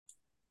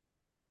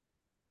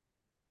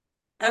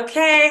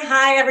Okay.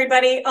 Hi,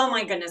 everybody. Oh,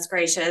 my goodness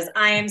gracious.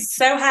 I am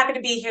so happy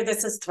to be here.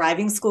 This is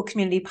Thriving School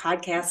Community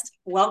Podcast.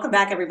 Welcome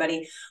back,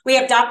 everybody. We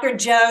have Dr.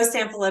 Joe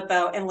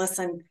Sanfilippo. And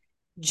listen,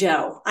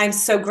 Joe, I'm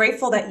so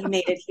grateful that you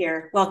made it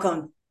here.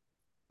 Welcome.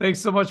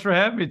 Thanks so much for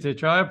having me today,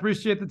 Charlie. I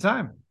appreciate the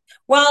time.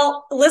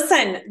 Well,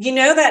 listen, you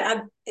know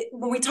that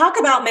when we talk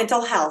about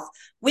mental health,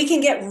 we can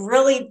get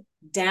really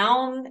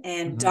down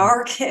and Mhm.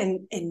 dark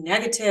and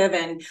negative,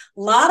 and a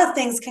lot of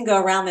things can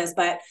go around this.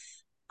 But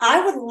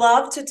I would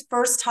love to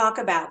first talk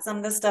about some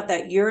of the stuff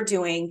that you're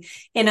doing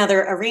in other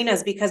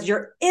arenas because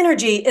your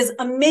energy is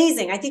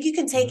amazing. I think you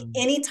can take Mhm.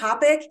 any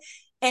topic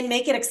and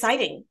make it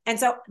exciting. And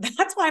so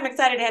that's why I'm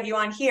excited to have you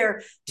on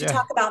here to Yeah.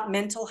 talk about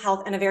mental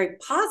health in a very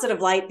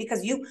positive light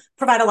because you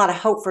provide a lot of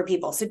hope for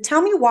people. So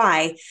tell me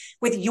why,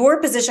 with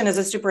your position as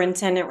a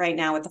superintendent right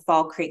now at the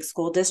Fall Creek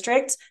School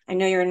District, I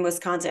know you're in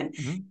Wisconsin.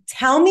 Mhm.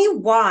 Tell me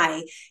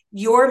why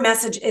your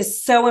message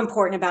is so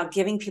important about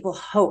giving people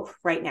hope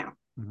right now.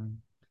 Mhm.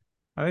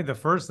 I think the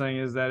first thing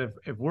is that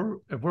if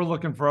we're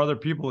looking for other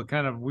people to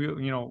kind of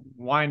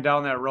wind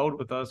down that road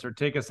with us or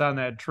take us on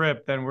that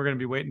trip, then we're going to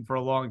be waiting for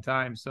a long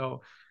time.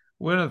 So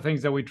one of the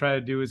things that we try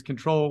to do is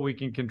control what we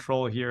can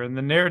control here. And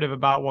the narrative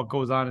about what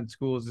goes on in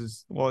schools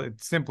is, well,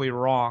 it's simply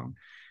wrong.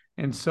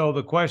 And so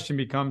the question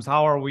becomes,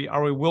 how are we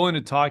willing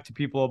to talk to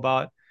people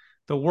about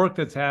the work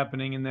that's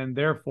happening, and then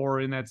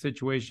therefore in that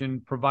situation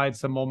provide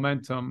some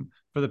momentum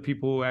for the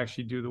people who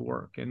actually do the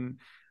work. And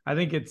I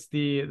think it's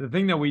the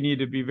thing that we need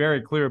to be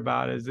very clear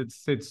about is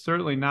it's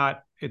certainly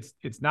not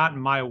it's not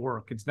my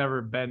work. It's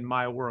never been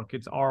my work.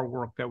 It's our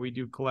work that we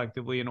do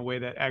collectively in a way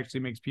that actually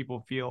makes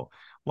people feel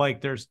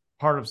like there's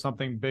part of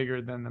something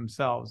bigger than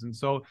themselves. And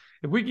so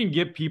if we can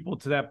get people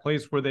to that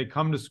place where they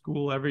come to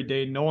school every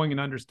day knowing and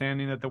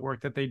understanding that the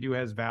work that they do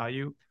has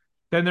value,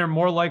 then they're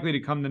more likely to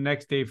come the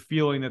next day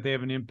feeling that they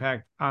have an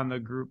impact on the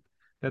group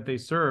that they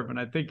serve. And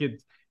I think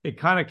it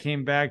kind of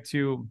came back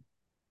to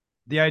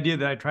the idea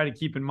that I try to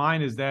keep in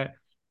mind is that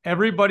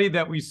everybody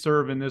that we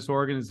serve in this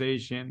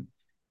organization,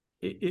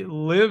 it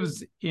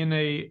lives in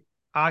a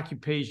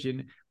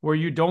occupation where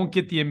you don't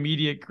get the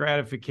immediate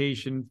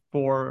gratification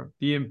for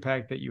the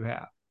impact that you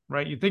have,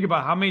 right? You think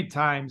about how many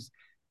times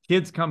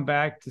kids come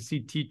back to see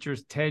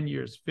teachers 10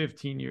 years,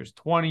 15 years,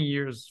 20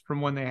 years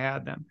from when they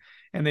had them.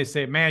 And they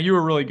say, man, you were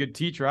a really good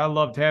teacher. I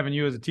loved having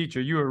you as a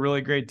teacher. You were a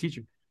really great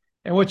teacher.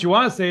 And what you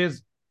want to say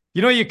is,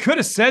 you could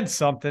have said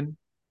something.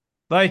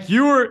 Like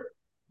you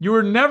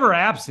were never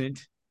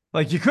absent.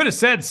 Like you could have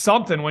said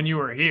something when you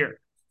were here,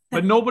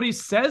 but nobody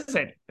says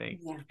anything.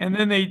 Yeah.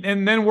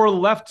 And then we're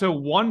left to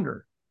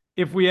wonder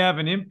if we have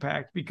an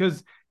impact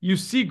because you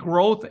see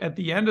growth at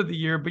the end of the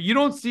year, but you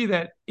don't see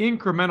that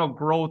incremental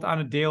growth on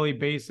a daily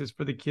basis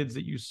for the kids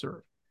that you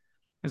serve.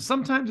 And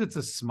sometimes it's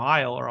a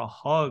smile or a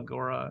hug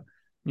or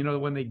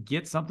when they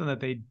get something that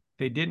they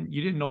didn't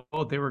you didn't know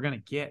what they were going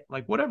to get,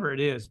 like whatever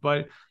it is.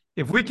 But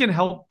if we can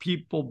help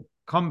people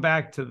come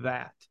back to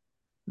that,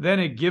 then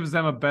it gives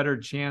them a better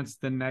chance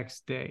the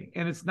next day.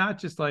 And it's not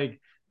just like,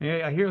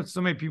 I hear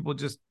so many people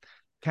just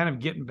kind of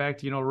getting back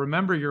to,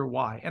 remember your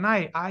why. And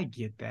I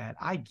get that.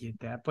 I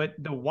get that. But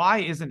the why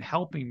isn't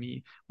helping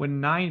me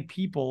when 9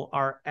 people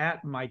are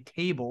at my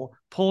table,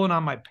 pulling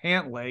on my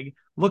pant leg,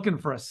 looking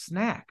for a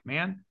snack,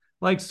 man.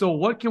 Like, so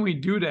what can we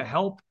do to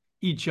help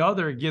each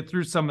other get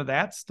through some of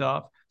that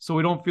stuff so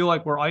we don't feel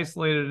like we're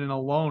isolated and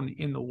alone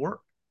in the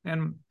work?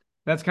 And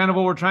that's kind of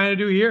what we're trying to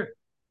do here.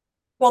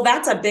 Well,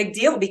 that's a big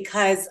deal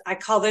because I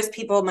call those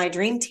people my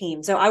dream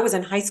team. So I was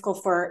in high school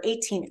for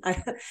 18.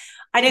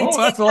 I didn't Oh, take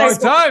that's a high long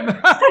school.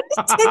 time. I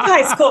didn't take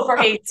high school for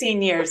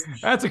 18 years.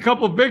 That's a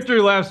couple of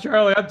victory laps,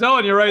 Charlie. I'm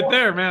telling you right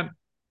there, man.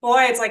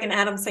 Boy, it's like an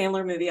Adam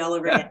Sandler movie all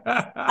over again.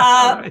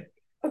 Uh, Right.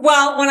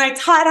 well, when I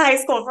taught high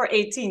school for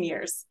 18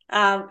 years,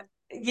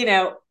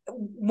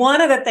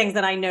 one of the things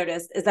that I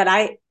noticed is that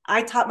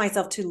I taught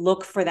myself to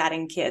look for that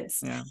in kids.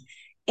 Yeah.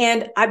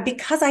 And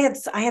because I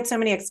had so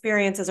many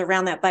experiences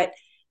around that, but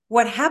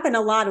what happened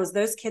a lot was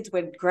those kids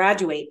would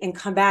graduate and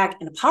come back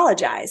and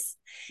apologize.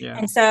 Yeah.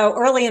 And so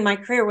early in my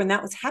career, when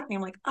that was happening,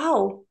 I'm like,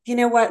 oh, you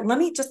know what? Let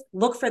me just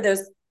look for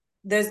those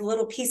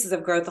little pieces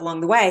of growth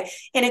along the way.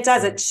 And it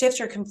does, it shifts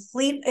your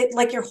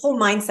like your whole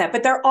mindset.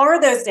 But there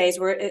are those days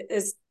where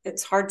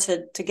it's hard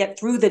to get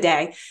through the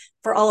day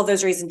for all of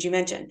those reasons you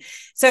mentioned.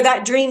 So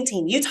that dream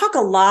team, you talk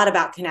a lot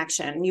about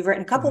connection. You've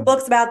written a couple Mhm.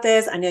 books about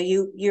this. I know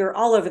you're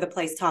all over the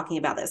place talking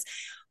about this.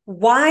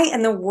 Why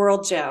in the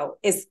world, Joe,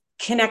 is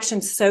connection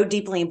so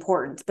deeply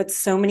important, but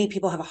so many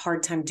people have a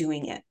hard time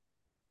doing it?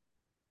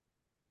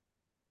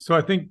 So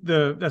I think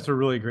that's a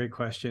really great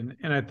question.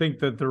 And I think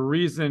that the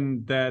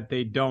reason that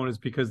they don't is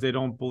because they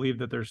don't believe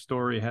that their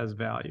story has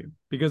value.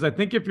 Because I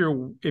think if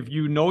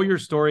you know your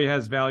story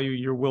has value,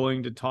 you're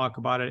willing to talk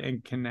about it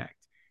and connect.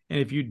 And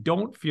if you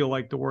don't feel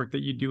like the work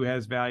that you do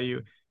has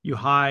value, you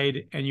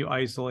hide and you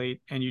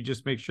isolate and you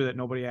just make sure that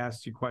nobody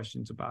asks you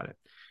questions about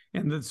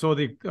it. So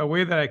the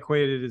way that I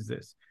equate it is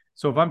this.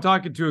 So if I'm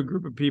talking to a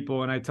group of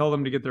people and I tell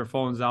them to get their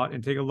phones out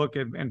and take a look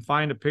at and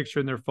find a picture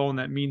in their phone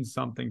that means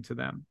something to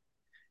them,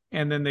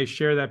 and then they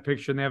share that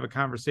picture and they have a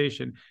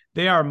conversation,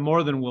 they are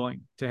more than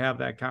willing to have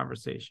that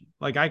conversation.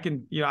 Like I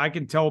can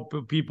tell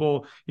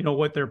people,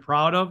 what they're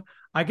proud of.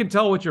 I can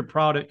tell what you're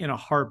proud of in a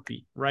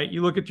heartbeat, right?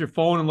 You look at your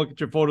phone and look at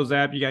your photos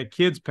app. You got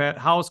kids, pet,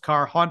 house,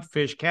 car, hunt,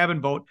 fish,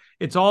 cabin, boat.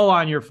 It's all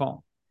on your phone.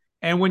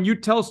 And when you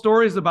tell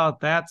stories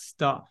about that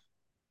stuff,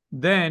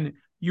 then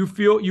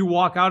you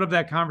walk out of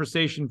that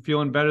conversation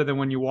feeling better than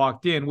when you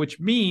walked in, which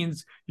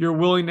means you're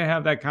willing to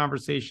have that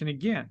conversation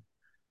again.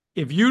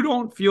 If you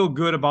don't feel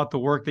good about the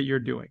work that you're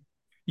doing,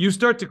 you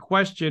start to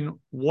question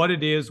what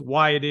it is,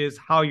 why it is,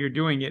 how you're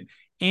doing it,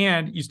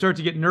 and you start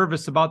to get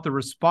nervous about the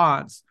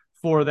response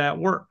for that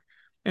work.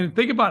 And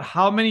think about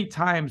how many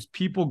times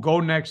people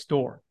go next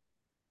door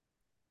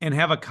and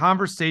have a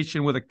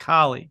conversation with a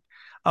colleague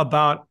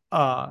about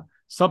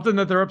something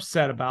that they're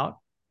upset about,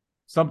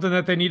 something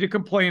that they need to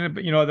complain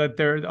about, that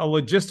there's a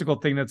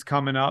logistical thing that's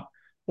coming up,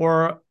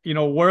 or,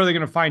 where are they going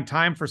to find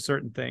time for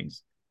certain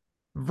things,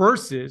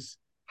 versus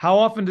how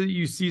often do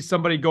you see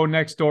somebody go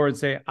next door and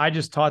say, I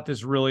just taught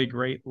this really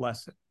great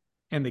lesson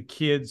and the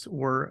kids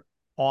were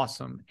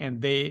awesome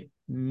and they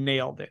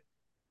nailed it.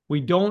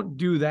 We don't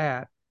do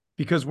that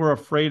because we're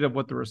afraid of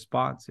what the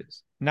response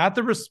is. Not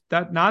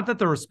that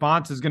the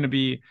response is going to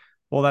be,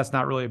 well, that's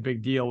not really a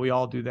big deal. We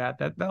all do that.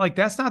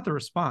 That's not the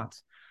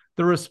response.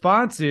 The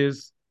response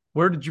is,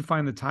 where did you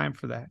find the time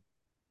for that?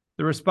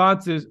 The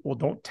response is, well,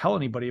 don't tell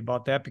anybody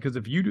about that, because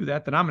if you do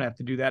that, then I'm going to have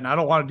to do that. And I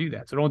don't want to do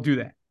that. So don't do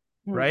that.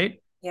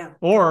 Right? Yeah.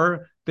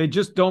 Or they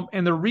just don't.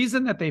 And the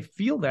reason that they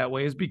feel that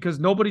way is because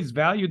nobody's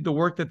valued the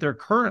work that they're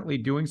currently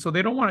doing. So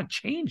they don't want to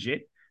change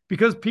it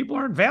because people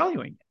aren't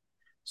valuing it.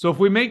 So if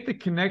we make the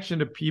connection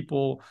to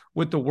people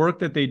with the work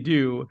that they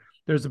do,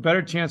 there's a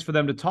better chance for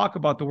them to talk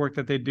about the work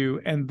that they do,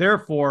 and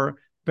therefore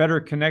better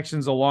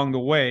connections along the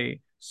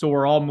way. So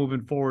we're all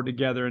moving forward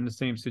together in the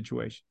same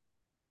situation.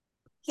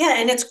 Yeah,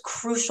 and it's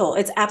crucial.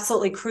 It's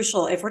absolutely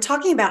crucial. If we're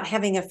talking about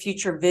having a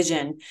future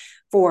vision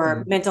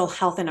for mental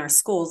health in our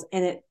schools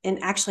and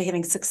actually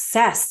having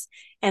success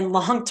and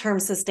long-term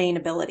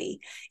sustainability,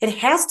 it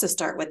has to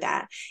start with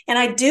that. And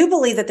I do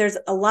believe that there's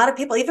a lot of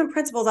people, even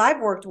principals I've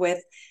worked with,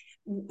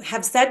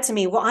 have said to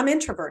me, well, I'm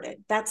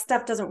introverted. That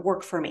stuff doesn't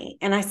work for me.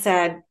 And I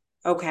said,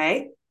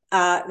 okay,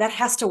 that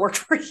has to work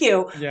for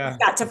you. Yeah. We've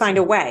got to find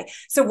a way.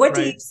 So what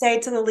do Right. you say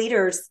to the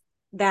leaders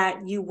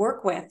that you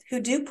work with who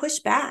do push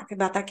back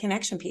about that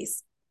connection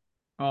piece?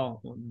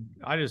 Oh,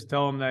 I just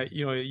tell them that,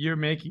 you're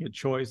making a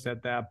choice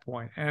at that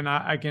point. And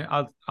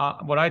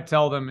what I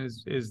tell them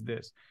is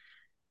this.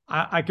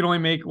 I can only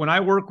make, when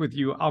I work with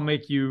you, I'll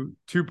make you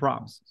two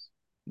promises.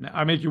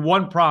 I make you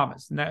one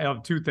promise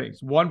of two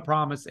things, one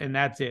promise, and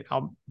that's it.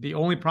 The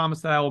only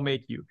promise that I will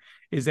make you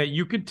is that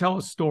you can tell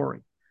a story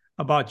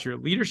about your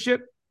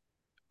leadership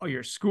or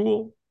your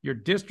school, your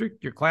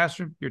district, your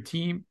classroom, your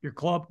team, your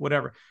club,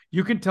 whatever.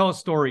 You can tell a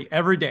story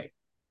every day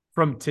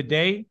from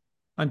today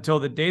until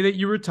the day that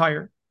you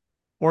retire,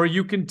 or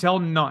you can tell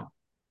none.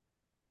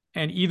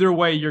 And either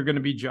way, you're going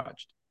to be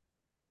judged.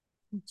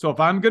 So if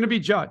I'm going to be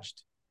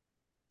judged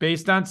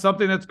based on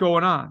something that's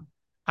going on,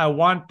 I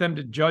want them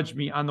to judge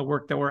me on the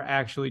work that we're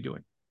actually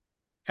doing,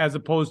 as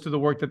opposed to the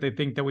work that they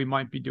think that we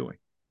might be doing.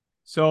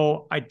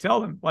 So I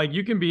tell them,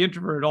 you can be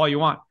introverted all you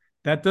want.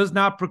 That does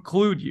not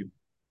preclude you.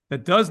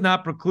 That does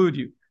not preclude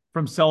you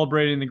from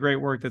celebrating the great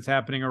work that's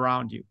happening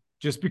around you.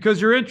 Just because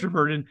you're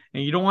introverted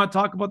and you don't want to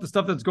talk about the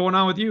stuff that's going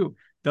on with you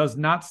does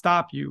not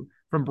stop you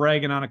from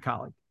bragging on a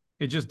colleague.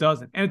 It just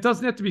doesn't. And it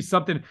doesn't have to be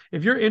something,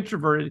 if you're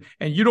introverted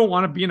and you don't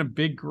want to be in a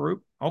big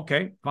group,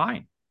 okay,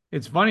 fine.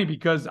 It's funny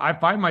because I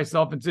find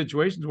myself in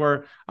situations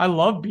where I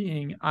love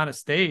being on a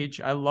stage.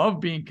 I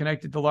love being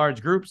connected to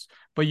large groups,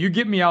 but you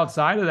get me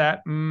outside of that.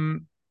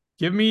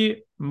 Give me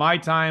my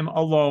time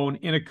alone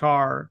in a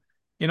car,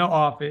 in an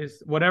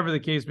office, whatever the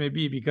case may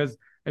be, because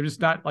I'm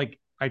just not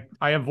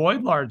I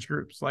avoid large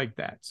groups like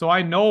that. So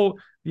I know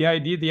the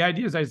idea. The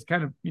idea is I just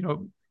kind of,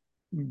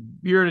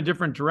 veer in a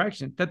different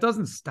direction. That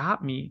doesn't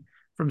stop me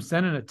from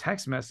sending a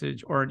text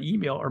message or an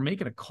email or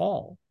making a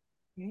call.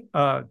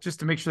 Just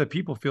to make sure that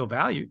people feel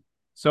valued.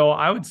 So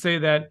I would say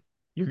that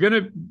you're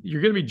gonna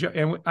be,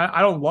 and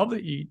I don't love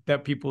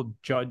that people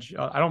judge.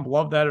 I don't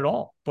love that at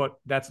all. But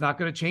that's not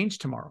going to change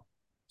tomorrow.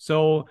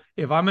 So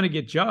if I'm going to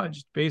get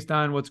judged based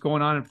on what's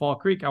going on in Fall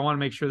Creek, I want to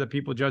make sure that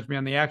people judge me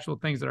on the actual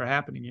things that are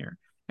happening here,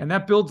 and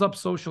that builds up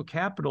social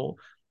capital.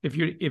 If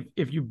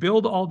you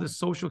build all this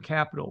social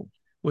capital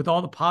with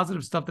all the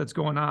positive stuff that's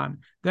going on,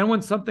 then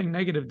when something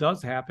negative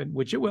does happen,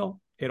 which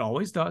it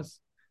always does,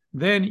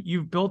 then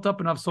you've built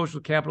up enough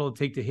social capital to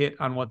take the hit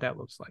on what that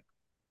looks like.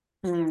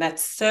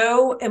 That's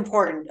so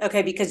important.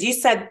 Okay, because you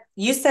said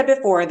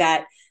before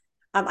that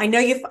I know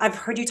I've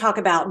heard you talk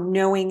about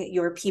knowing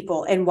your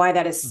people and why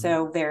that is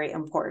so very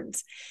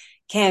important.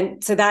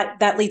 So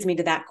that leads me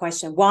to that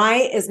question. Why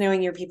is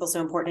knowing your people so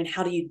important, and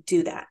how do you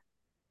do that?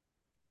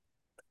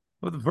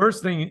 Well, the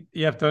first thing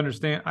you have to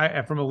understand,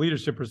 from a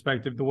leadership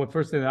perspective, the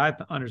first thing that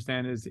I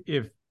understand is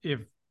if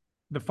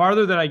the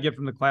farther that I get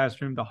from the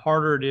classroom, the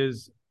harder it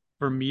is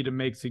for me to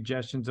make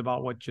suggestions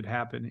about what should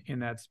happen in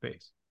that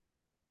space.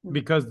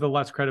 because the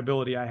less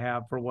credibility I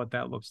have for what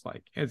that looks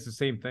like. It's the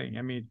same thing.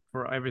 I mean,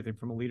 for everything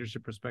from a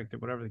leadership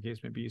perspective, whatever the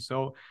case may be.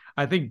 So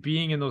I think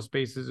being in those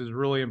spaces is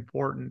really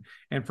important.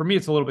 And for me,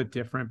 it's a little bit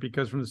different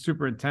because from the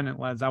superintendent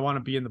lens, I want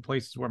to be in the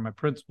places where my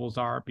principals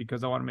are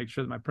because I want to make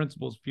sure that my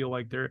principals feel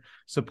like they're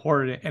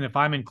supported. And if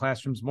I'm in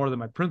classrooms more than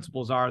my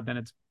principals are, then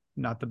it's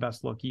not the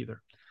best look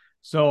either.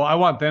 So I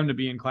want them to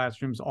be in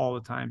classrooms all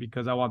the time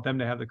because I want them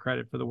to have the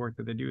credit for the work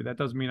that they do. That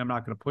doesn't mean I'm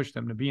not going to push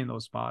them to be in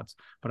those spots,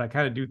 but I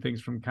kind of do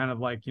things from kind of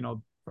like,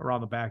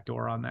 around the back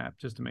door on that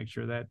just to make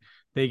sure that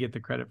they get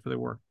the credit for their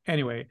work.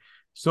 Anyway,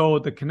 so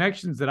the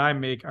connections that I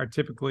make are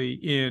typically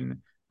in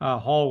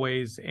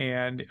hallways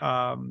and,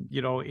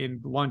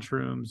 in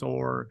lunchrooms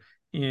or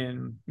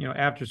in,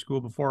 after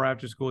school, before or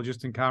after school,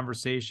 just in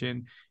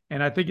conversation.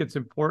 And I think it's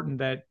important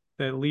that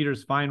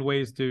leaders find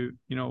ways to,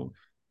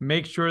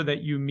 make sure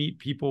that you meet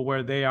people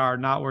where they are,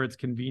 not where it's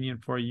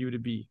convenient for you to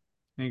be.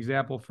 An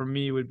example for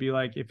me would be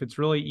like, if it's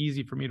really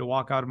easy for me to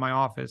walk out of my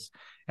office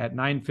at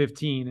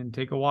 9:15 and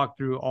take a walk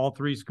through all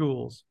 3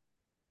 schools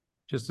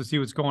just to see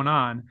what's going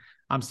on,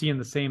 I'm seeing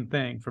the same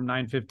thing from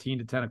 9:15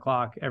 to 10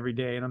 o'clock every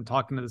day. And I'm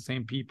talking to the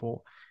same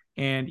people.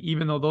 And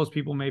even though those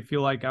people may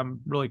feel like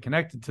I'm really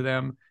connected to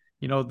them,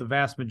 the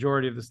vast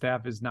majority of the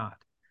staff is not.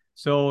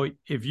 So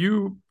if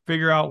you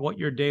figure out what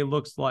your day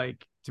looks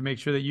like to make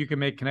sure that you can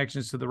make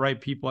connections to the right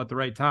people at the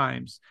right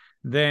times,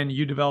 then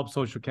you develop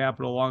social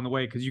capital along the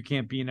way because you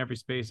can't be in every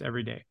space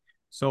every day.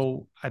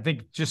 So I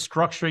think just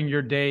structuring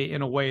your day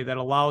in a way that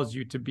allows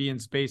you to be in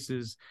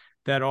spaces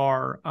that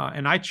are,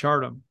 and I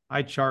chart them.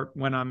 I chart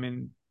when I'm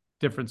in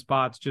different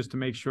spots just to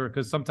make sure,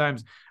 because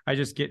sometimes I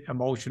just get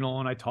emotional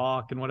and I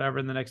talk and whatever.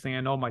 And the next thing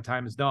I know, my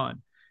time is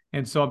done.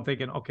 And so I'm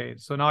thinking, okay,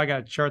 so now I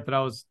got a chart that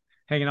I was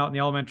hanging out in the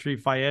elementary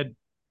Fayed,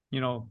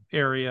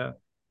 area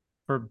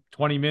for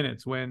 20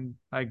 minutes when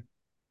I could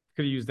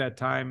have used that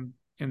time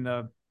in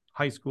the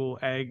high school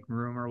ag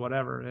room or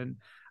whatever. And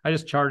I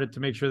just charted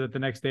to make sure that the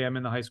next day I'm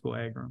in the high school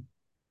ag room.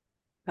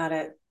 Got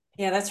it.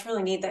 Yeah, that's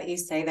really neat that you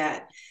say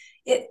that.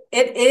 It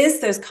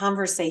is those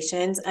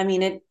conversations. I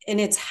mean,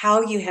 it's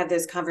how you have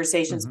those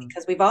conversations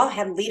because we've all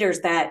had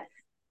leaders that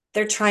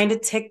they're trying to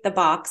tick the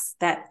box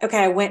that, okay,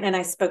 I went and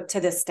I spoke to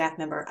this staff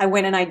member. I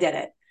went and I did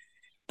it.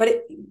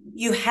 But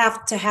you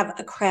have to have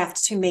a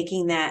craft to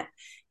making that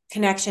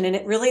connection. And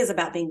it really is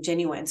about being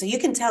genuine. So you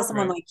can tell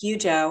someone like you,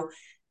 Joe,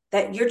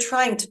 that you're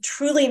trying to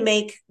truly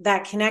make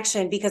that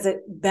connection because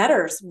it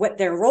betters what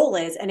their role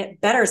is and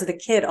it betters the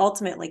kid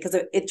ultimately because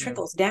it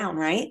trickles down,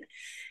 right?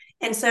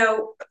 And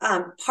so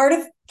part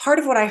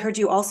of what I heard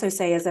you also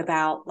say is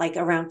about like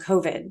around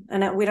COVID,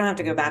 and we don't have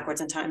to go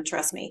backwards in time,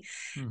 trust me.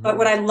 But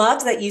what I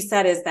loved that you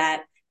said is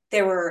that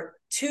there were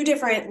 2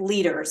 different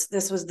leaders.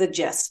 This was the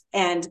gist.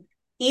 And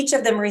each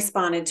of them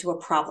responded to a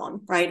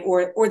problem, right?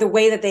 Or the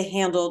way that they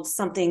handled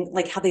something,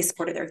 like how they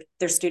supported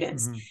their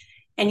students.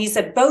 And you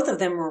said both of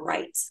them were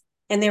right.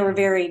 And they were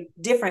very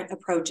different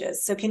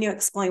approaches. So can you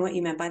explain what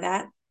you meant by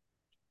that?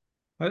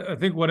 I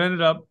think what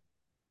ended up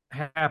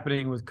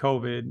happening with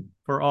COVID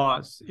for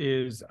us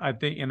is, I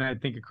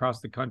think across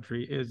the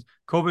country, is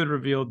COVID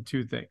revealed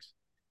 2 things.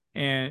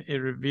 And it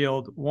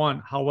revealed,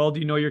 1, how well do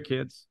you know your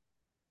kids?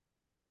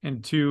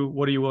 And 2,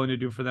 what are you willing to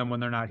do for them when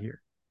they're not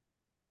here?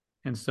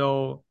 And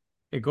so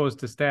it goes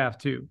to staff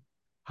too.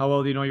 How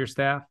well do you know your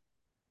staff?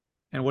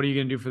 And what are you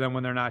going to do for them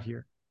when they're not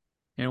here?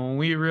 And when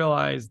we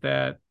realized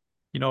that,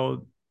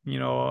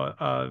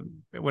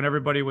 when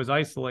everybody was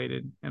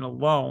isolated and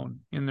alone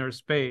in their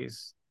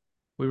space,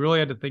 we really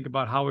had to think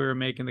about how we were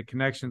making the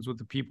connections with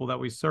the people that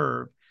we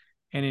serve.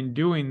 And in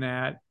doing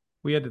that,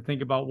 we had to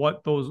think about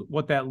what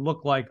that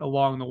looked like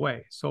along the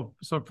way. So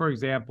for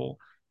example,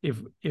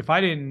 if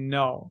I didn't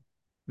know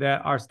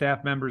that our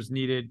staff members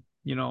needed,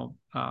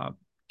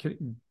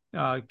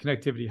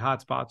 connectivity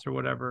hotspots or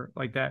whatever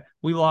like that,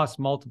 we lost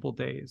multiple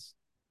days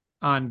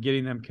on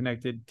getting them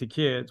connected to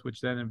kids,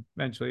 which then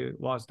eventually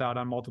lost out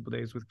on multiple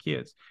days with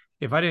kids.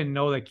 If I didn't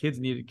know that kids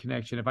needed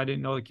connection, if I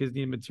didn't know that kids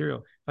needed material,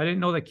 if I didn't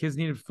know that kids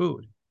needed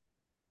food,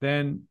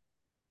 then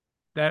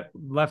that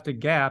left a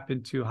gap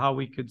into how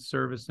we could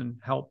service and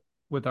help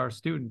with our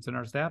students and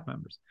our staff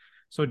members.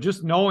 So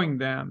just knowing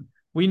them,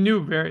 we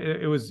knew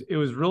it was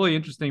really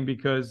interesting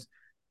because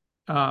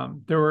there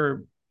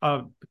were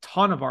a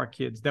ton of our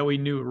kids that we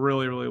knew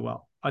really, really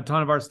well, a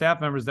ton of our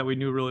staff members that we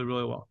knew really,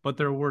 really well, but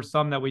there were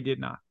some that we did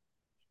not.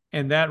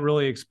 And that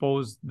really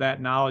exposed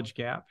that knowledge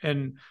gap.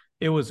 And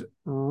it was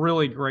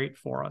really great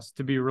for us,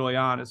 to be really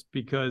honest,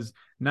 because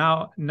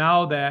now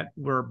that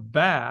we're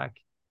back,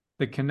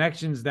 the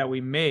connections that we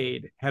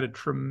made had a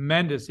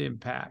tremendous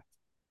impact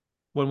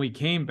when we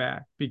came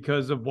back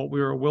because of what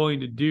we were willing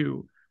to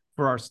do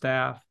for our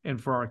staff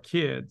and for our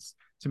kids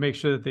to make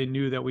sure that they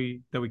knew that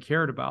we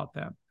cared about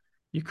them.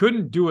 You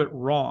couldn't do it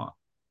wrong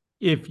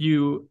if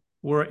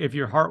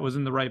your heart was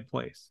in the right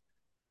place.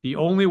 The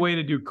only way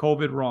to do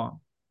COVID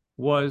wrong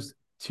was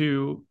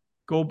to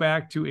go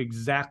back to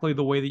exactly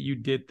the way that you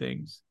did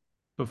things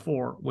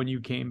before when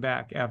you came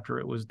back after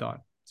it was done.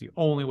 It's the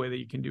only way that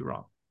you can do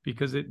wrong,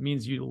 because it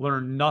means you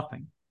learn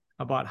nothing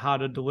about how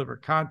to deliver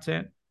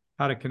content,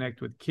 how to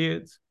connect with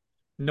kids,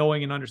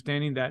 knowing and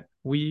understanding that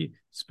we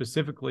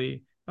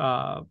specifically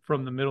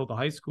from the middle to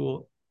high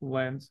school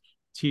lens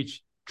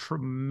teach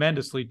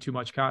tremendously too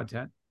much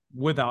content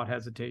without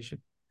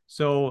hesitation.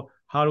 So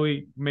how do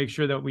we make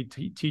sure that we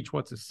teach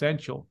what's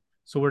essential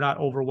so we're not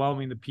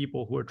overwhelming the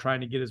people who are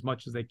trying to get as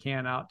much as they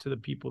can out to the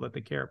people that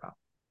they care about?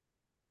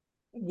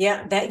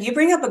 Yeah, that you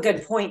bring up a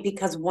good point,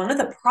 because one of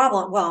the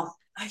well,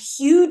 a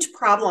huge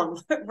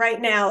problem right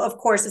now, of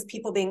course, is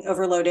people being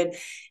overloaded.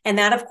 And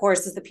that, of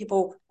course, is the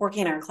people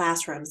working in our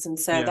classrooms. And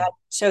so Yeah. that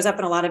shows up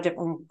in a lot of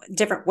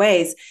different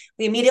ways.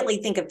 We immediately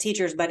think of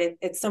teachers, but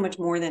it's so much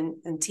more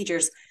than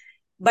teachers.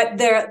 But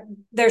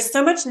there's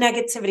so much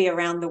negativity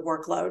around the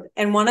workload.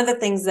 And one of the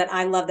things that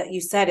I love that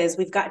you said is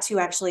we've got to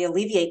actually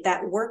alleviate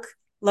that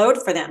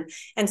workload for them.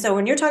 And so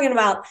when you're talking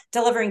about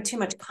delivering too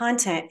much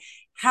content,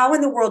 how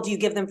in the world do you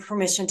give them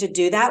permission to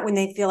do that when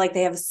they feel like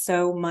they have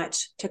so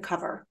much to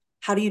cover?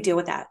 How do you deal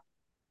with that?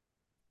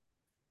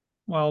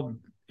 Well,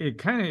 it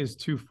kind of is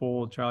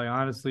twofold, Charlie,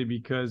 honestly,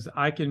 because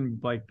I can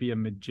like be a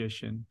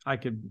magician. I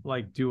could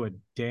like do a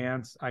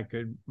dance. I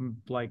could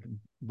like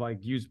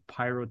use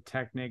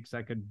pyrotechnics.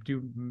 I could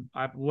do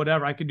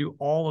whatever. I could do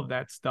all of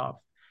that stuff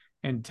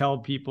and tell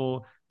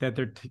people that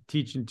they're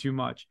teaching too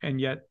much,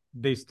 and yet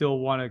they still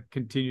want to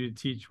continue to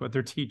teach what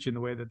they're teaching the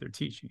way that they're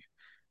teaching it.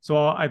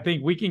 So I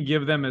think we can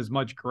give them as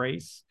much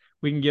grace.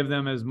 We can give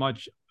them as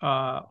much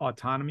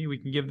autonomy. We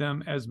can give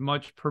them as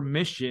much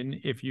permission,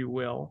 if you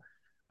will,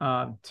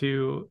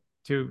 to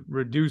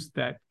reduce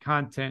that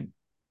content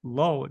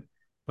load,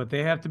 but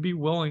they have to be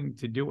willing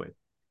to do it.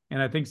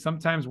 And I think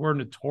sometimes we're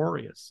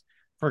notorious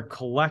for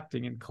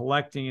collecting and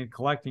collecting and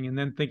collecting, and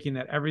then thinking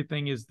that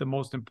everything is the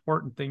most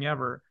important thing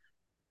ever.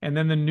 And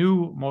then the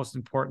new most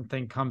important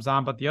thing comes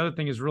on, but the other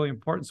thing is really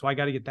important, so I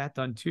got to get that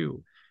done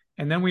too.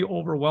 And then we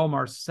overwhelm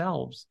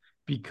ourselves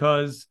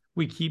because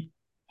we keep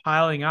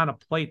piling on a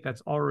plate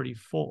that's already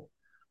full.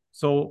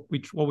 So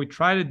what we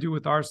try to do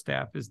with our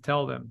staff is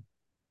tell them,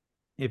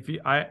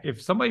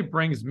 if somebody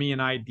brings me an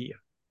idea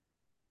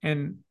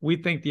and we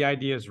think the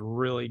idea is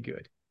really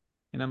good,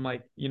 and I'm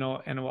like,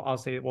 and I'll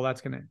say, well,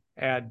 that's going to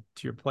add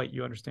to your plate.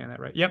 You understand that,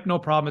 right? Yep, no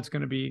problem. It's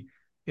going to be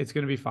fine. It's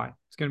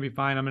going to be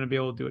fine. I'm going to be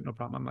able to do it. No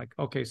problem. I'm like,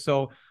 okay,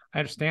 so I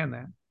understand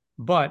that,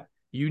 but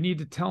you need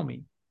to tell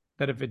me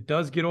that if it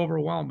does get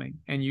overwhelming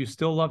and you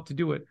still love to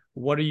do it,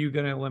 what are you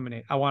going to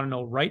eliminate? I want to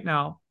know right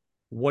now,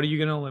 what are you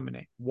going to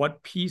eliminate?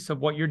 What piece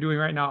of what you're doing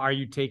right now are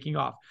you taking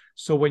off?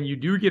 So when you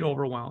do get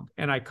overwhelmed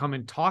and I come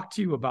and talk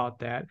to you about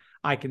that,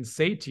 I can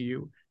say to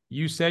you,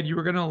 you said you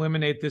were going to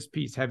eliminate this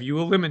piece. Have you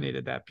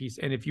eliminated that piece?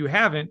 And if you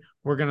haven't,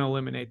 we're going to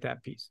eliminate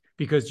that piece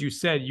because you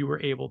said you were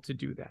able to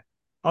do that.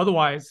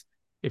 Otherwise,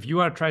 if you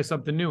want to try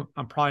something new,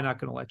 I'm probably not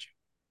going to let you.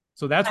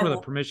 So that's where the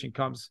permission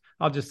comes.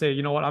 I'll just say,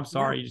 you know what? I'm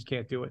sorry. You just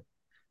can't do it.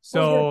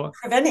 Well, you're So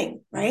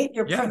preventing, right?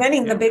 You're yeah,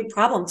 preventing the big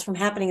problems from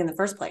happening in the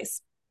first place.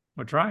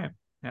 we're trying.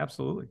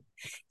 Absolutely.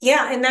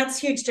 Yeah, and that's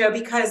huge, Joe,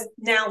 because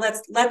now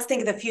let's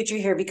think of the future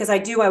here, because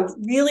I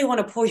really want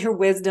to pull your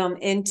wisdom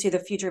into the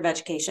future of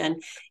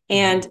education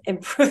and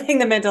improving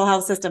the mental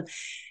health system,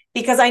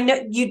 because I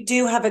know you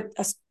do have a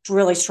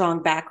really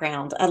strong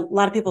background. A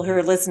lot of people who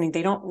are listening,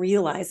 they don't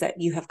realize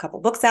that you have a couple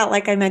books out,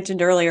 like I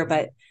mentioned earlier,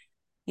 but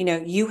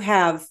you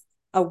have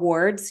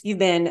awards. You've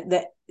been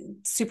the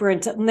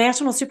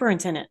national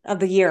superintendent of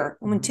the year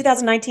in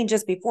 2019,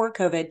 just before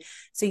COVID.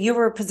 So you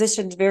were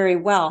positioned very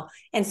well.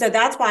 And so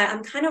that's why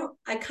I kind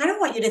of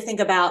want you to think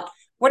about,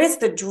 what is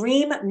the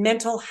dream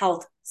mental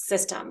health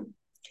system?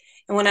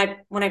 And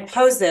when I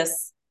pose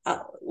this, a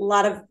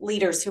lot of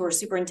leaders who are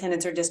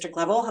superintendents or district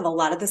level have a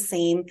lot of the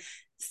same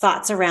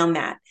thoughts around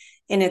that.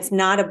 And it's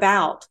not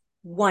about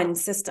one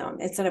system.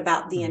 It's not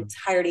about the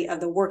entirety of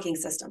the working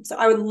system. So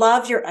I would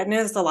love I know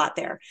there's a lot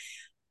there,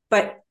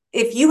 but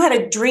if you had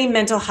a dream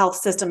mental health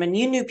system and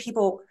you knew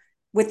people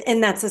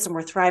within that system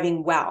were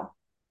thriving well,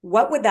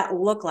 what would that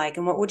look like?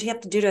 And what would you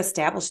have to do to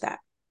establish that?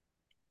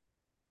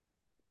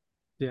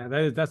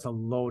 Yeah, that's a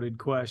loaded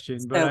question.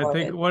 So But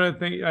loaded.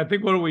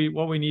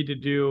 What we need to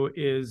do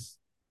is,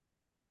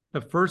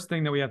 the first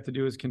thing that we have to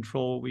do is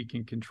control what we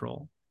can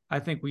control. I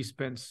think we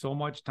spend so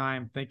much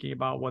time thinking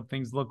about what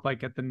things look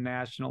like at the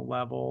national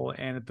level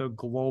and at the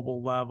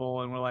global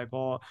level. And we're like,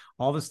 well,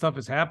 all this stuff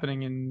is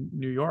happening in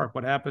New York.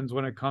 What happens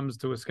when it comes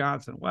to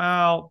Wisconsin?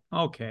 Well,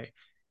 okay,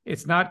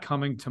 it's not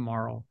coming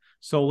tomorrow.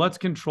 So let's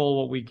control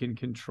what we can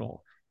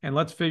control. And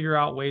let's figure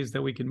out ways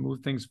that we can move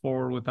things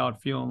forward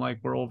without feeling like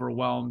we're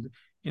overwhelmed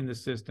in the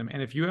system.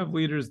 And if you have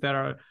leaders that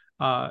are,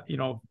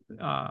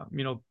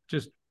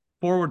 just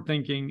forward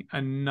thinking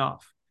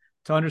enough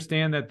to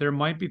understand that there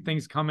might be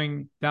things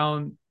coming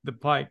down the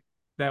pike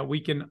that we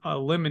can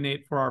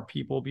eliminate for our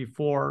people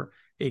before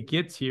it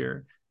gets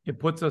here, it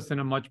puts us in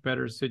a much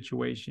better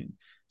situation.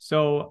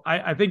 So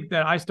I think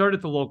that I start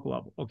at the local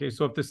level. Okay,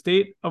 so if the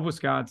state of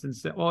Wisconsin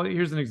said, well,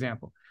 here's an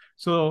example.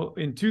 So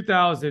in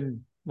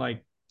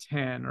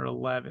 2010 or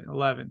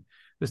 11,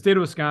 the state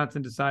of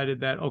Wisconsin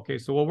decided that, okay,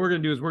 so what we're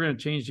going to do is we're going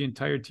to change the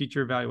entire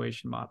teacher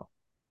evaluation model.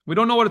 We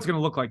don't know what it's going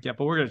to look like yet,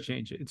 but we're going to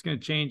change it. It's going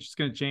to change. It's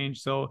going to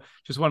change. So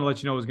just want to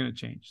let you know it's going to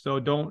change. So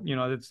don't,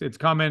 it's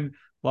coming,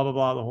 blah, blah,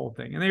 blah, the whole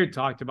thing. And they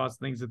talked about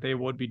things that they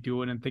would be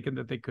doing and thinking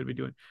that they could be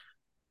doing.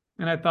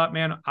 And I thought,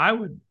 man, I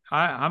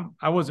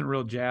wasn't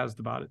real jazzed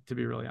about it, to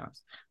be really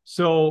honest.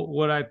 So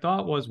what I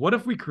thought was, what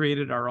if we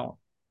created our own?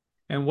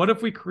 And what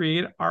if we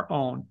create our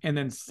own and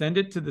then send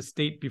it to the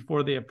state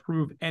before they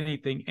approve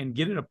anything and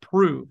get it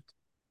approved?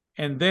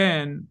 And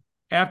then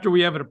after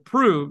we have it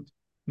approved,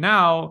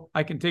 now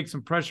I can take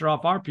some pressure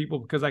off our people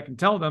because I can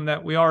tell them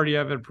that we already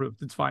have it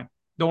approved. It's fine.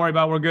 Don't worry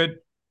about it. We're good.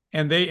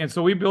 And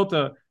so we built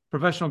a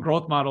professional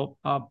growth model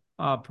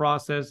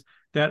process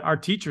that our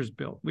teachers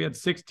built. We had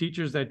 6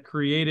 teachers that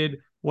created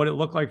what it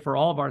looked like for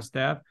all of our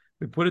staff.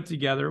 We put it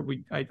together.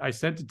 I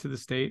sent it to the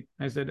state.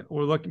 I said,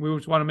 we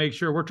just want to make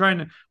sure we're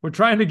trying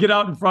to get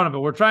out in front of it.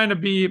 We're trying to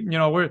be,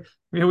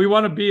 we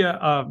want to be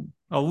a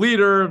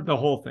leader, the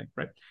whole thing.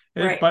 Right.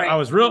 But right. What I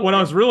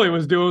was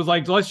really doing was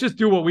like, let's just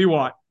do what we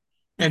want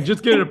and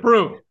just get it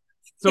approved.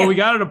 So we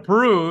got it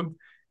approved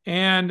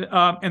and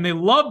they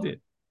loved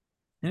it.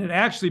 And it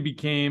actually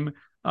became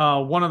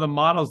one of the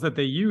models that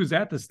they use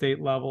at the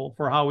state level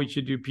for how we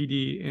should do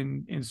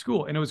PD in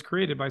school. And it was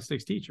created by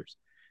 6 teachers.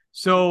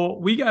 So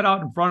we got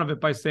out in front of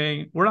it by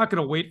saying, we're not going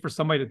to wait for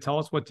somebody to tell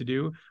us what to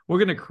do. We're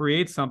going to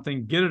create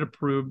something, get it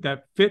approved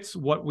that fits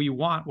what we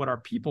want, what our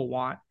people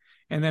want,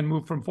 and then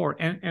move from forward.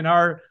 And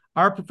our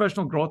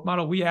professional growth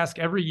model, we ask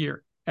every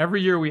year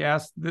we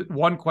ask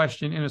one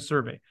question in a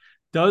survey.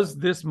 Does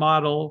this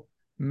model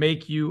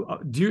make you,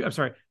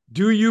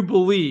 do you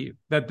believe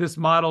that this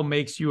model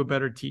makes you a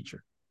better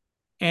teacher?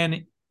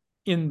 And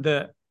in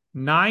the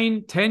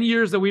 9-10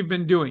 years that we've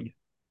been doing it,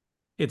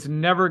 it's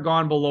never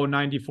gone below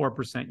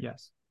 94%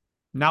 yes.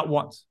 Not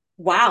once.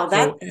 Wow,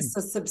 that is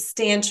a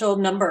substantial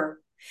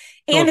number.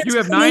 And so if you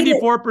have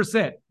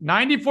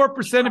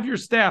 94% of your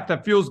staff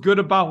that feels good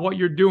about what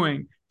you're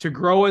doing to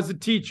grow as a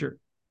teacher,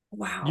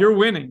 wow, you're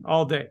winning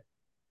all day.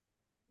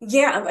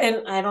 Yeah,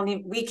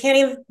 and we can't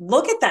even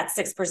look at that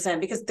 6%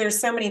 because there's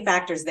so many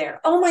factors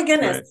there. Oh my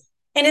goodness. Right.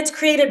 And it's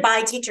created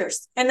by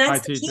teachers. And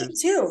that's the key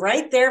too,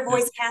 right? Their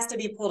voice has to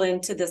be pulled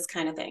into this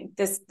kind of thing,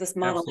 this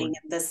modeling. Absolutely.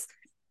 And this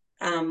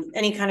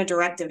any kind of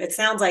directive. It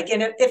sounds like,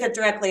 and if it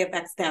directly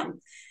affects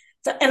them.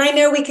 So, and I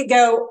know we could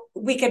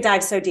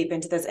dive so deep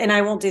into this, and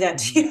I won't do that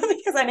to you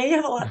because I know you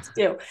have a lot to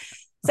do.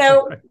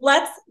 So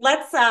let's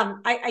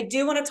I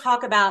do want to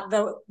talk about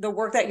the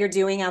work that you're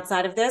doing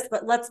outside of this,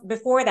 but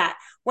before that,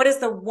 what is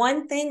the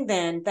one thing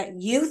then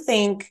that you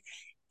think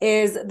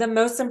is the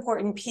most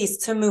important piece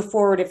to move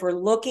forward if we're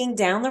looking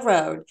down the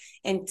road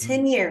in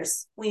 10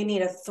 years, we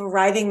need a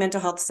thriving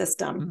mental health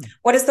system?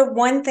 What is the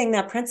one thing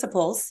that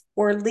principals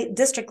or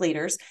district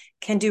leaders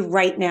can do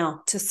right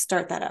now to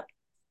start that up?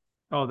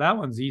 Oh, that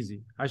one's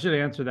easy. I should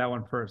answer that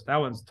one first. That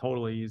one's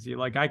totally easy.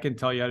 Like I can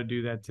tell you how to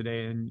do that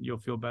today and you'll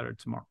feel better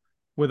tomorrow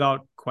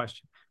without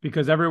question,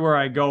 because everywhere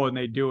I go and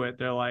they do it,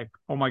 they're like,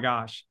 oh my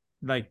gosh,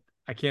 like,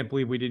 I can't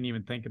believe we didn't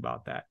even think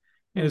about that.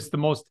 And it's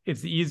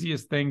the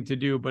easiest thing to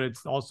do, but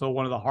it's also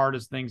one of the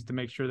hardest things to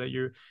make sure that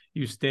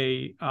you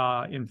stay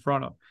in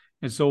front of.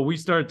 And so we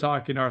started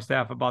talking to our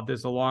staff about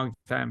this a long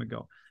time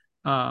ago.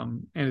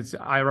 And it's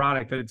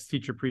ironic that it's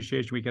Teacher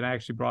Appreciation Week, and I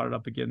actually brought it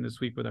up again this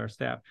week with our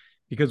staff,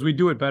 because we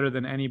do it better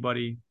than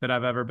anybody that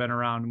I've ever been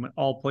around.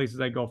 All places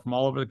I go from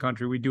all over the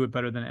country, we do it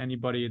better than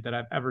anybody that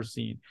I've ever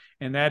seen.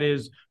 And that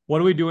is, what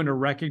are we doing to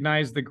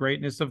recognize the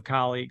greatness of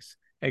colleagues,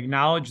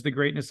 acknowledge the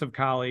greatness of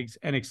colleagues,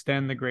 and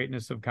extend the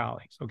greatness of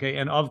colleagues. Okay.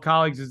 And of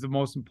colleagues is the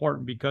most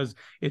important, because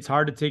it's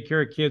hard to take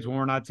care of kids when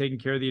we're not taking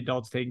care of the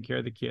adults, taking care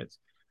of the kids.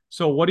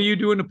 So what are you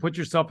doing to put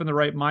yourself in the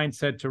right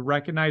mindset to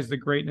recognize the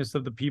greatness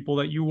of the people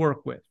that you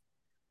work with?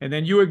 And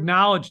then you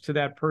acknowledge to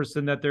that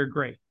person that they're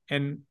great.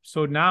 And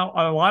so now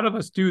a lot of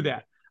us do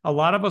that. A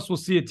lot of us will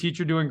see a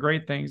teacher doing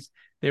great things.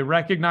 They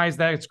recognize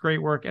that it's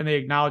great work and they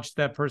acknowledge to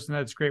that person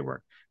that it's great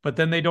work, but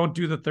then they don't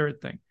do the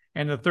third thing.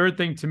 And the third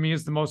thing to me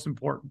is the most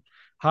important.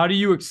 How do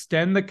you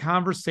extend the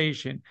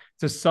conversation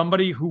to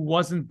somebody who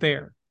wasn't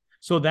there,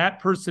 so that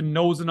person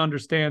knows and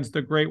understands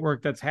the great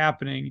work that's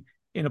happening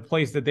in a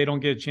place that they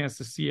don't get a chance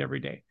to see every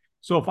day?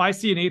 So if I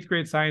see an 8th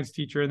grade science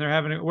teacher and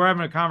we're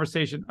having a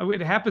conversation,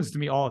 it happens to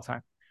me all the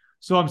time.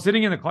 So I'm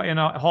sitting in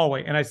a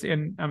hallway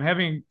and I'm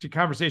having a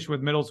conversation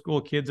with middle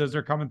school kids as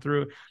they're coming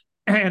through.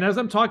 And as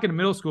I'm talking to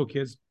middle school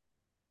kids,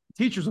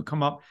 teachers will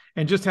come up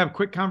and just have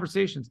quick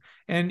conversations.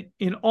 And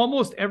in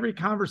almost every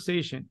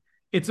conversation,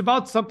 it's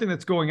about something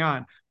that's going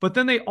on, but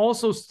then they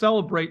also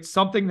celebrate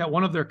something that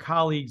one of their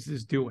colleagues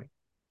is doing.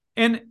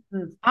 And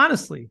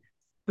honestly,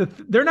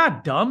 they're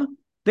not dumb.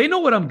 They know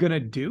what I'm going to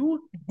do.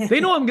 They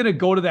know I'm going to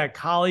go to that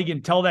colleague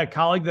and tell that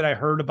colleague that I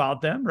heard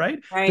about them, right?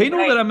 They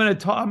know that I'm going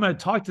to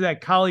talk to that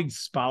colleague's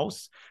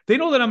spouse. They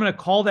know that I'm going to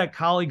call that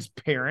colleague's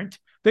parent.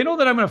 They know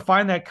that I'm going to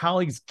find that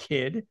colleague's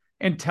kid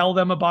and tell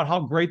them about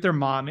how great their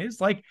mom is.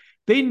 Like,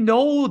 they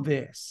know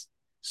this.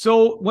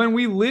 So when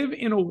we live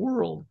in a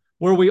world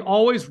where we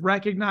always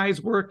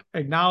recognize work,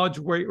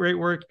 acknowledge great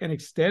work, and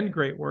extend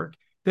great work,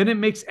 then it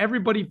makes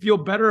everybody feel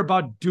better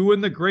about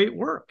doing the great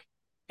work.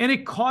 And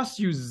it costs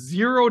you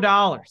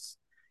 $0.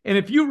 And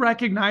if you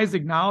recognize,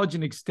 acknowledge,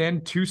 and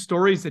extend 2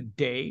 stories a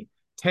day,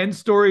 10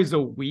 stories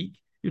a week,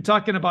 you're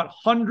talking about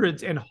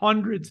hundreds and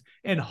hundreds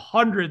and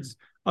hundreds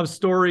of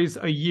stories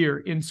a year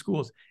in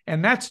schools.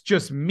 And that's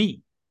just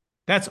me.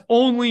 That's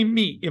only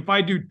me. If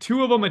I do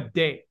 2 of them a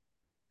day,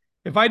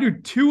 if I do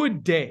 2 a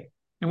day,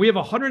 and we have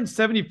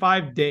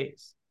 175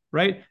 days,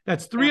 right?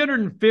 That's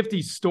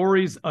 350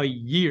 stories a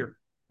year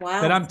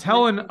that I'm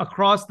telling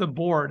across the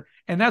board.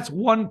 And that's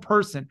one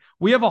person.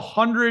 We have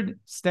 100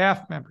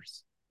 staff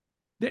members.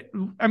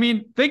 I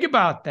mean, think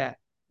about that.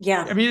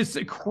 Yeah. I mean, it's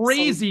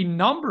crazy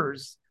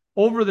numbers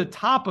over the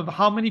top of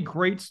how many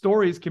great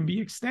stories can be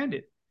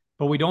extended,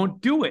 but we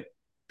don't do it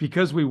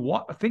because we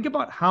think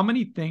about how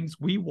many things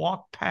we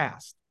walk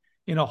past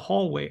in a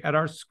hallway at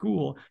our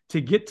school to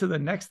get to the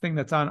next thing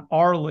that's on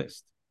our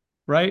list,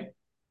 right?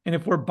 And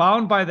if we're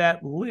bound by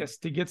that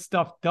list to get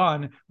stuff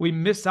done, we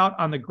miss out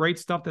on the great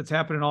stuff that's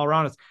happening all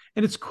around us.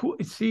 And it's cool.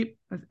 See,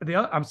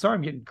 I'm sorry,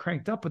 I'm getting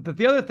cranked up, but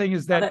the other thing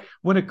is that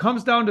when it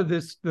comes down to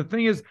this, the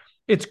thing is,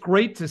 it's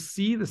great to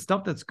see the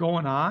stuff that's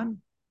going on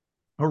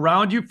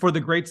around you for the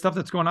great stuff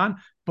that's going on.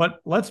 But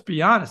let's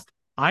be honest,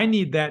 I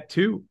need that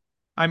too.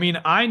 I mean,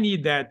 I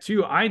need that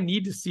too. I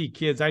need to see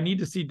kids. I need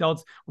to see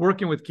adults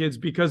working with kids,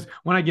 because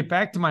when I get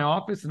back to my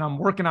office and I'm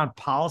working on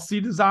policy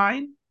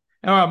design,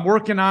 or I'm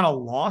working on a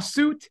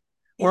lawsuit,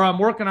 or I'm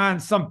working on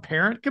some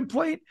parent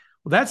complaint,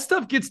 well, that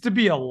stuff gets to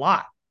be a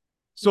lot.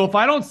 So if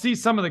I don't see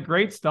some of the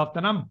great stuff,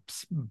 then I'm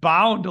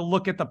bound to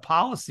look at the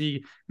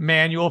policy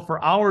manual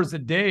for hours a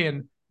day,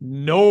 and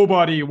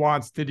nobody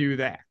wants to do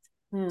that.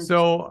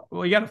 So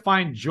we got to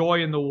find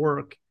joy in the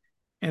work.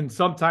 And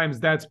sometimes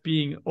that's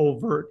being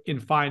overt in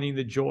finding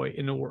the joy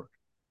in the work.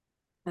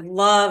 I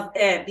love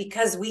it,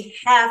 because we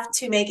have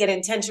to make it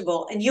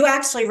intentional. And you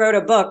actually wrote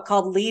a book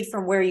called Lead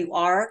from Where You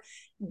Are,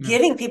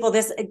 giving people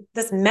this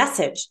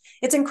message.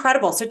 It's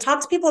incredible. So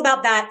talk to people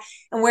about that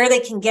and where they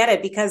can get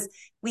it, because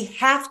we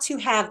have to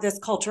have this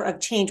culture of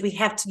change. We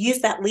have to use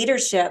that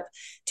leadership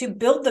to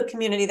build the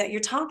community that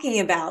you're talking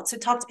about. So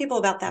talk to people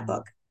about that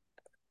book.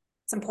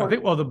 It's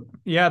important.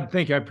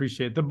 Thank you. I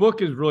appreciate it. The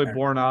book is really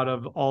born out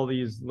of all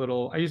these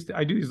little,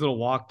 I do these little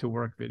walk to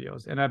work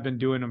videos, and I've been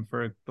doing them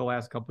for the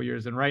last couple of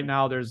years. And right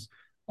now there's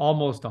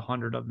almost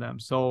 100 of them.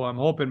 So I'm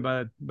hoping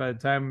by the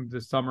time the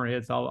summer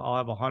hits, I'll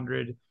have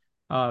 100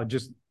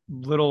 just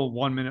little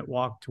 1-minute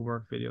walk to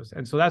work videos.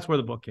 And so that's where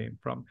the book came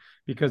from,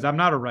 because I'm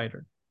not a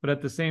writer, but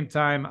at the same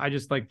time, I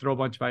just like throw a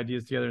bunch of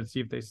ideas together and see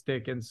if they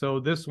stick. And so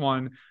this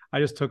one, I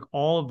just took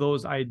all of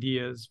those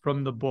ideas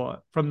from the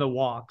book, from the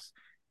walks,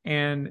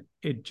 and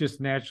it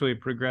just naturally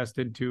progressed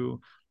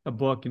into a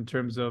book in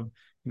terms of,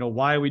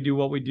 why we do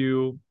what we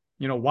do,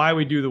 why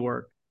we do the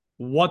work,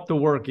 what the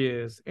work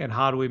is, and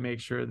how do we make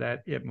sure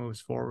that it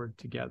moves forward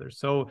together.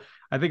 So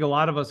I think a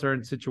lot of us are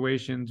in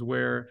situations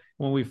where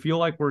when we feel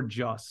like we're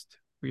just,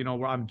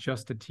 where I'm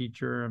just a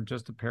teacher, I'm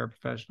just a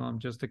paraprofessional, I'm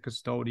just a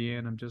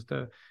custodian, I'm just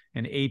an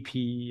AP,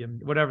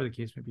 and whatever the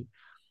case may be.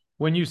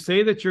 When you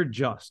say that you're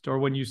just, or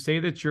when you say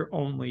that you're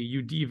only,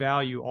 you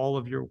devalue all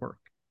of your work.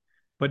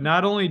 But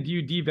not only do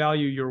you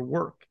devalue your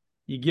work,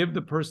 you give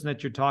the person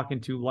that you're talking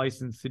to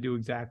license to do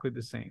exactly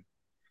the same.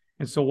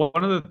 And so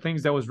one of the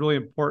things that was really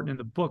important in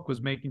the book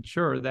was making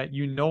sure that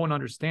you know and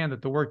understand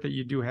that the work that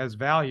you do has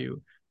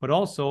value, but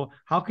also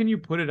how can you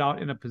put it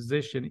out in a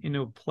position, in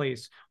a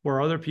place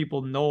where other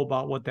people know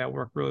about what that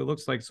work really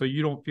looks like, so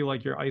you don't feel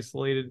like you're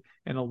isolated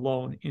and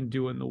alone in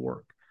doing the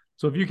work.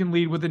 So if you can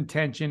lead with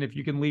intention, if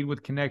you can lead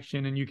with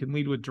connection, and you can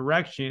lead with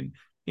direction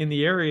in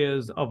the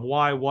areas of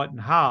why, what,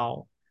 and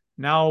how,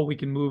 now we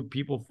can move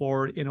people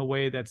forward in a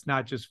way that's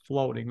not just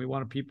floating. We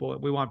want people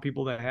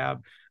that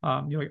have,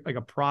 like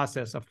a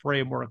process, a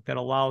framework that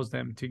allows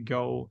them to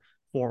go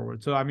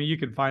forward. So, I mean, you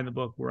can find the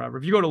book wherever.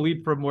 If you go to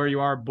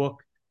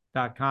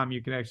leadfromwhereyouarebook.com,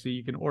 you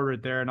can order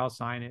it there, and I'll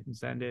sign it and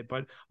send it.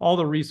 But all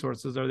the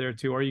resources are there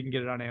too, or you can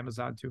get it on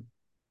Amazon too.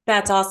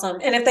 That's awesome.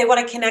 And if they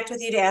want to connect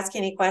with you to ask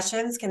any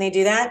questions, can they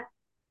do that?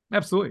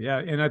 Absolutely. Yeah.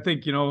 And I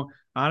think,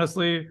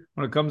 honestly,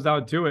 when it comes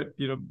down to it,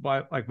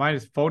 like my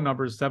phone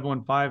number is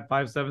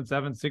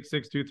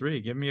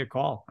 715-577-6623. Give me a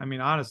call. I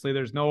mean, honestly,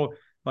 there's no,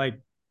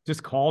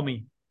 just call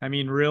me. I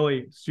mean,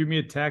 really, shoot me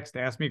a text,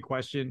 ask me a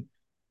question.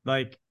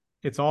 Like,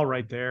 it's all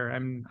right there.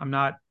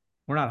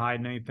 We're not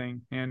hiding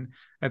anything. And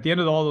at the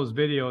end of all those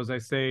videos, I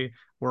say,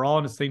 we're all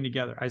in this thing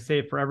together. I say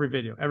it for every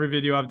video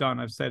I've done.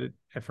 I've said it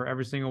for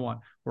every single one.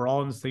 We're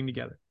all in this thing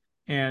together.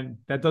 And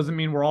that doesn't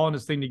mean we're all in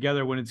this thing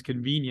together when it's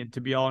convenient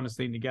to be all in this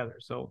thing together.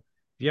 So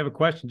if you have a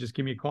question, just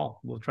give me a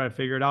call. We'll try to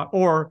figure it out,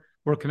 or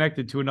we're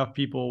connected to enough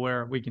people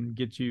where we can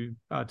get you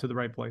to the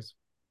right place.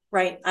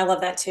 Right. I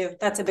love that too.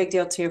 That's a big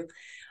deal too.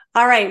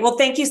 All right. Well,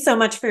 thank you so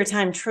much for your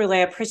time. Truly,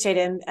 I appreciate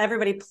it. And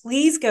everybody,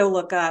 please go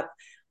look up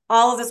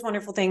all of this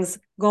wonderful things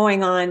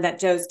going on that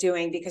Joe's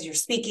doing, because you're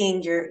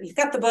speaking, you've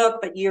got the book,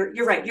 but you're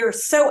right. You're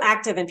so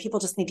active, and people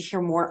just need to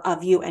hear more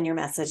of you and your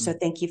message. So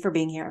thank you for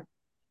being here.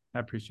 I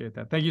appreciate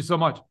that. Thank you so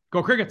much.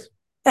 Go Crickets.